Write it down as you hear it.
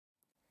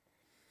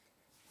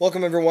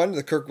Welcome everyone to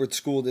the Kirkwood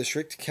School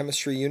District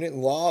Chemistry Unit,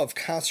 Law of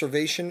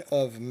Conservation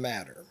of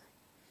Matter.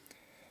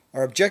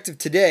 Our objective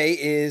today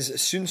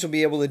is students will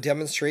be able to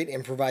demonstrate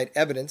and provide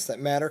evidence that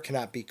matter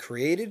cannot be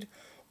created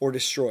or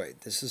destroyed.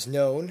 This is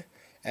known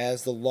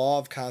as the Law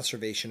of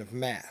Conservation of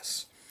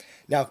Mass.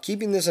 Now,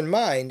 keeping this in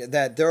mind,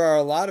 that there are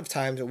a lot of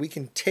times that we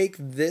can take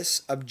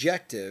this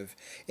objective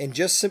and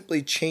just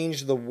simply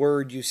change the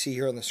word you see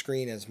here on the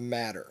screen as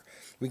matter.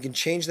 We can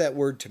change that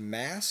word to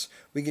mass,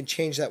 we can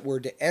change that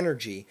word to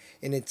energy,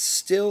 and it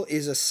still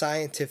is a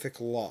scientific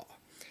law.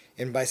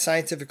 And by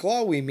scientific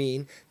law, we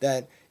mean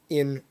that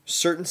in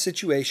certain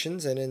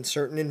situations and in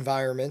certain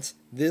environments,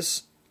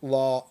 this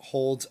law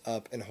holds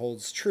up and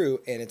holds true,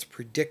 and it's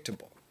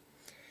predictable.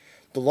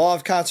 The Law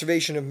of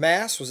Conservation of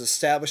Mass was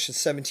established in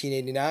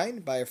 1789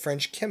 by a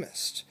French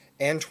chemist,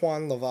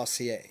 Antoine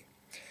Lavoisier.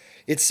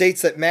 It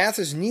states that mass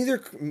is neither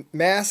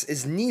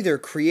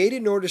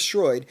created nor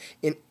destroyed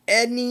in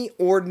any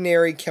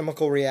ordinary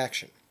chemical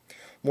reaction.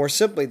 More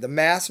simply, the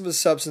mass of a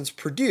substance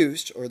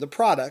produced, or the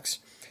products,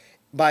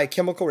 by a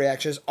chemical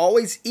reaction is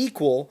always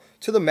equal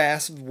to the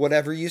mass of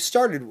whatever you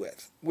started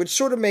with, which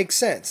sort of makes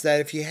sense,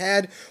 that if you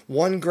had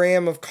 1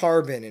 gram of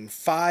carbon and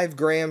 5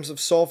 grams of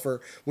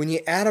sulfur, when you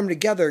add them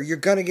together, you're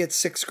going to get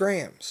 6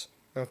 grams.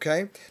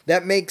 Okay?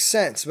 That makes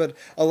sense, but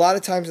a lot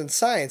of times in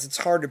science, it's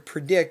hard to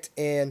predict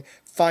and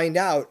find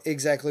out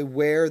exactly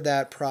where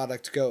that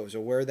product goes or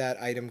where that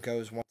item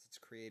goes once it's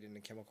created in a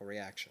chemical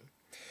reaction.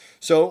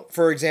 So,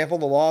 for example,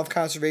 the Law of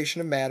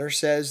Conservation of Matter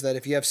says that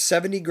if you have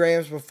 70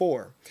 grams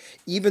before,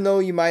 even though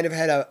you might have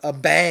had a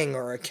bang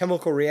or a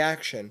chemical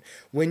reaction,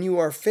 when you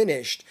are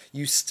finished,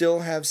 you still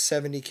have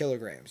 70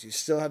 kilograms. You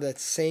still have that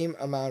same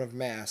amount of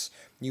mass.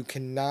 You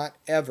cannot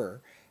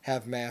ever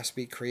have mass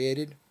be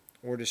created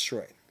or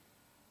destroyed.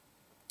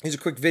 Here's a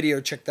quick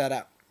video. Check that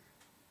out.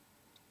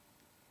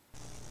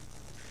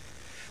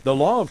 The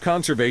law of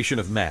conservation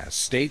of mass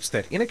states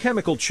that in a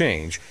chemical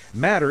change,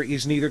 matter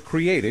is neither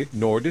created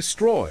nor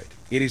destroyed.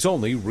 It is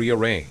only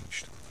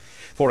rearranged.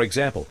 For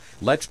example,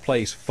 let's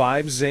place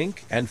 5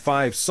 zinc and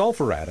 5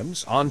 sulfur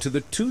atoms onto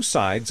the 2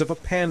 sides of a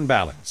pan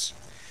balance.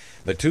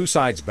 The 2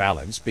 sides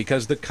balance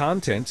because the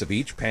contents of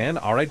each pan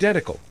are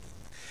identical.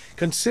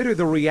 Consider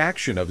the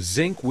reaction of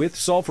zinc with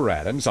sulfur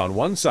atoms on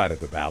one side of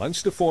the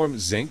balance to form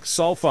zinc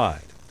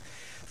sulfide.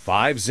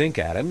 5 zinc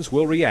atoms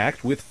will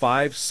react with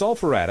 5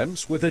 sulfur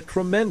atoms with a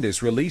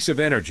tremendous release of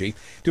energy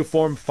to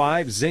form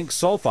 5 zinc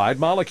sulfide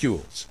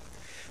molecules.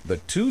 The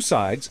 2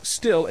 sides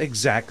still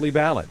exactly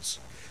balance.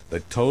 The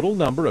total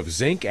number of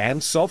zinc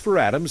and sulfur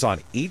atoms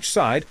on each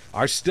side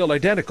are still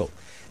identical,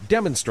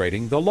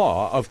 demonstrating the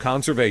law of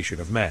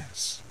conservation of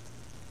mass.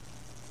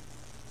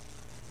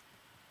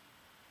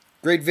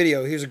 Great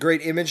video. Here's a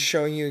great image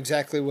showing you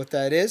exactly what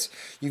that is.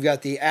 You've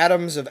got the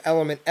atoms of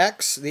element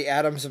X, the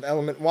atoms of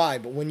element Y.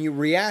 But when you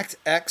react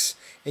X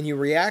and you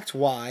react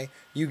Y,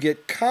 you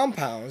get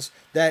compounds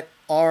that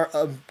are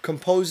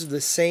composed of the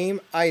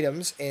same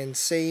items and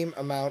same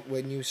amount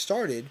when you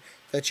started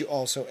that you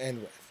also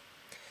end with.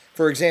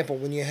 For example,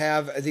 when you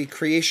have the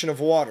creation of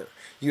water,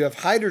 you have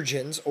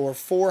hydrogens, or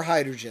 4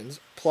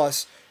 hydrogens,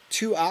 plus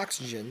 2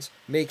 oxygens,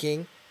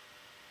 making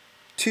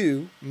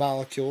 2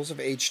 molecules of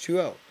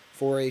H2O.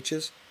 4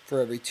 H's for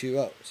every 2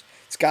 O's.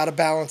 It's got to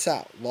balance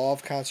out. Law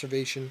of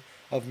conservation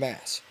of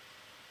mass.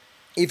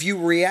 If you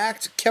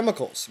react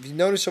chemicals, if you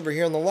notice over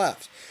here on the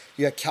left,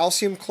 you got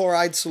calcium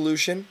chloride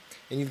solution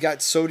and you've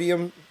got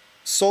sodium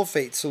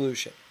sulfate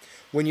solution.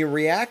 When you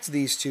react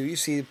these two, you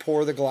see,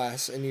 pour the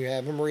glass and you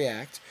have them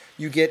react,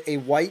 you get a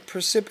white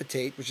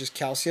precipitate, which is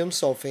calcium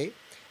sulfate,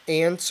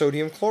 and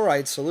sodium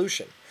chloride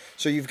solution.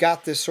 So you've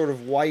got this sort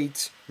of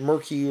white,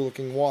 murky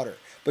looking water.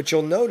 But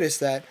you'll notice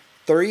that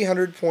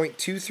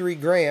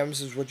 300.23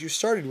 grams is what you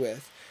started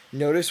with.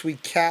 Notice we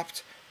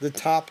capped the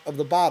top of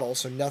the bottle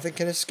so nothing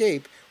can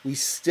escape. We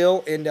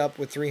still end up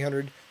with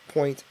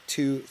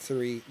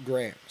 300.23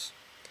 grams.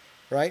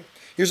 Right?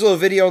 Here's a little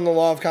video on the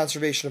law of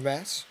conservation of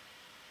mass.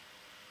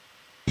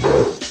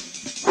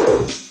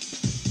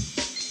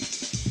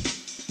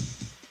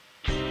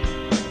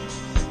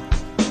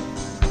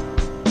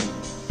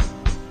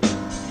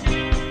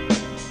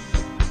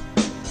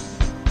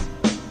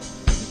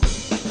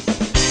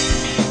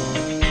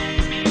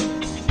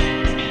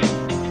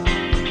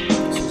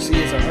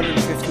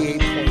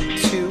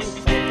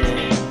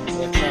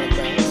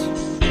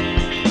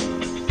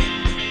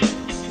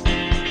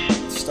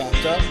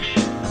 Up, 2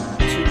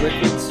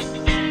 liquids.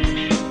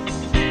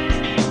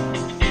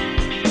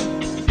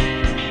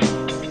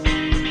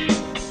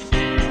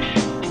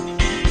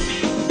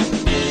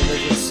 Pour the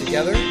liquids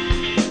together.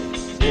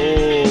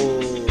 Whoa,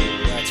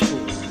 that's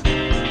cool.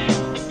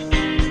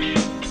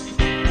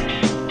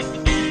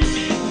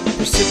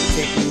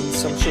 Precipitate means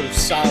some sort of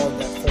solid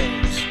that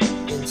forms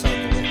inside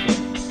the liquid.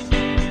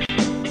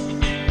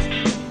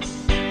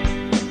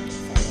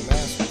 Final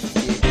mass,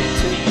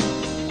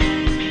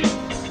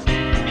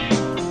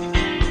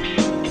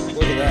 58.2.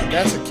 Look at that.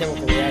 That's a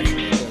chemical reaction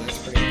right there. That's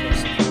pretty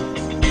impressive.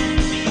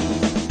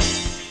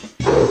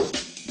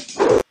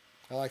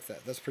 I like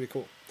that. That's pretty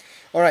cool.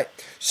 All right.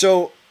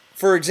 So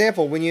For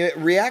example, when you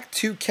react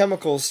two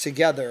chemicals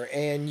together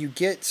and you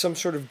get some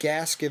sort of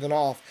gas given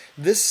off,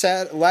 this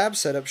lab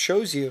setup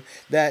shows you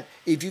that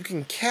if you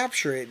can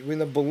capture it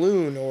with a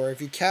balloon or if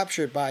you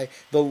capture it by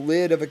the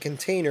lid of a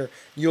container,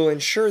 you'll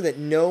ensure that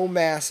no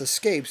mass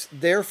escapes,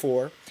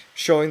 therefore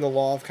showing the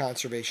law of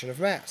conservation of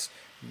mass.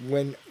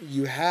 When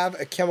you have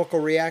a chemical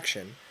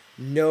reaction,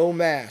 no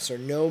mass or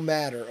no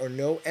matter or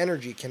no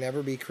energy can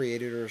ever be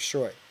created or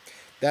destroyed.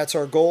 That's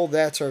our goal.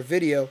 That's our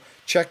video.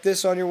 Check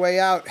this on your way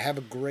out. Have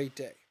a great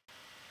day.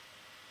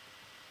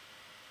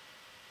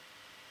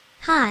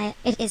 Hi,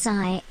 it is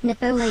I,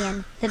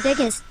 Napoleon, the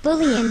biggest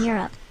bully in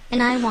Europe,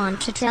 and I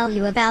want to tell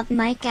you about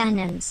my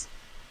cannons.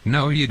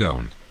 No, you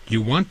don't.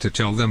 You want to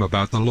tell them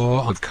about the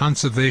law of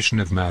conservation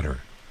of matter.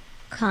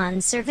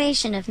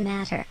 Conservation of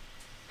matter.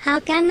 How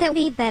can that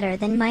be better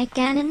than my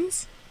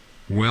cannons?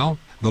 Well,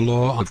 the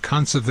law of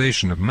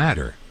conservation of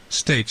matter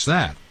states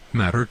that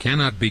matter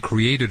cannot be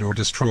created or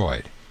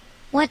destroyed.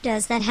 What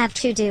does that have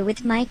to do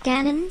with my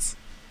cannons?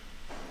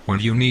 When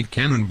you need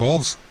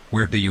cannonballs,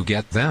 where do you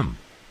get them?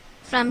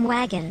 From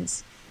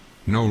wagons.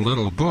 No,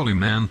 little bully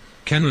man,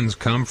 cannons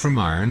come from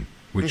iron,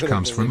 which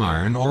comes from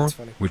iron ore,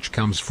 which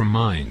comes from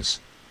mines.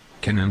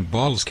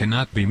 Cannonballs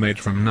cannot be made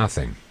from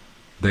nothing.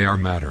 They are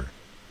matter.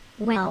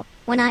 Well,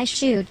 when I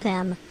shoot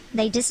them,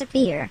 they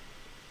disappear.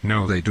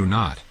 No, they do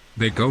not.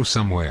 They go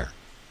somewhere.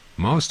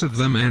 Most of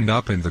them end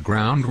up in the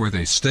ground where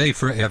they stay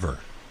forever.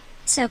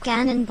 So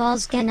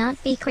cannonballs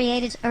cannot be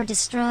created or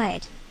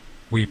destroyed.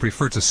 We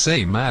prefer to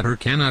say matter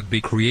cannot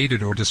be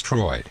created or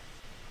destroyed.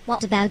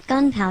 What about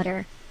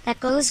gunpowder? That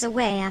goes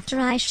away after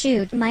I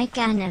shoot my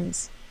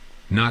cannons.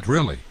 Not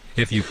really.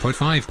 If you put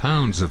 5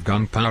 pounds of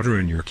gunpowder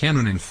in your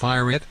cannon and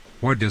fire it,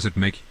 what does it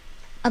make?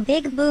 A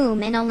big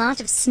boom and a lot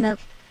of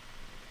smoke.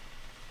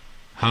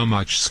 How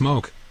much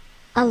smoke?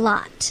 A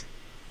lot.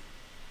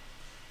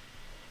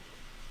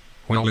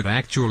 Well, it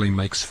actually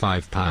makes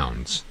 5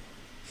 pounds.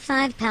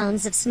 5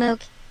 pounds of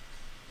smoke.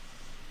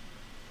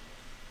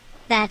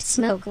 That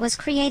smoke was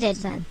created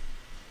then.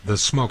 The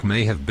smoke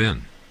may have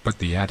been, but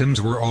the atoms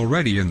were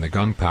already in the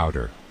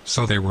gunpowder,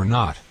 so they were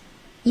not.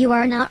 You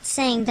are not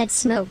saying that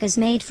smoke is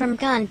made from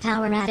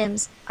gunpowder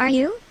atoms, are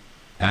you?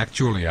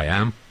 Actually I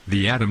am.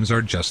 The atoms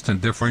are just in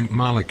different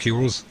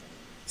molecules.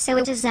 So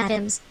it is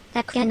atoms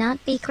that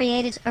cannot be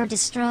created or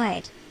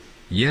destroyed.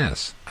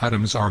 Yes,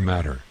 atoms are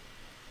matter.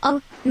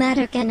 Oh,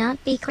 matter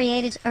cannot be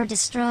created or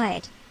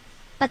destroyed.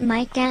 But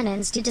my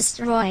cannons do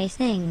destroy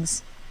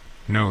things.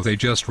 No, they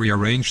just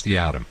rearrange the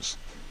atoms.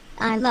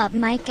 I love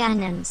my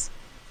cannons.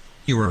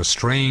 You are a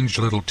strange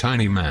little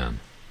tiny man.